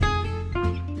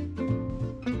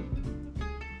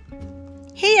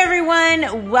Hey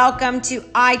everyone, welcome to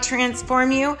I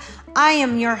Transform You. I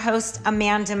am your host,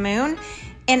 Amanda Moon,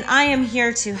 and I am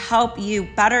here to help you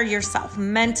better yourself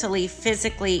mentally,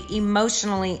 physically,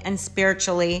 emotionally, and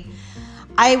spiritually.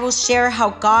 I will share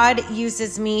how God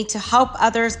uses me to help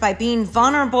others by being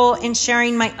vulnerable and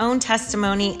sharing my own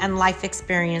testimony and life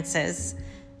experiences.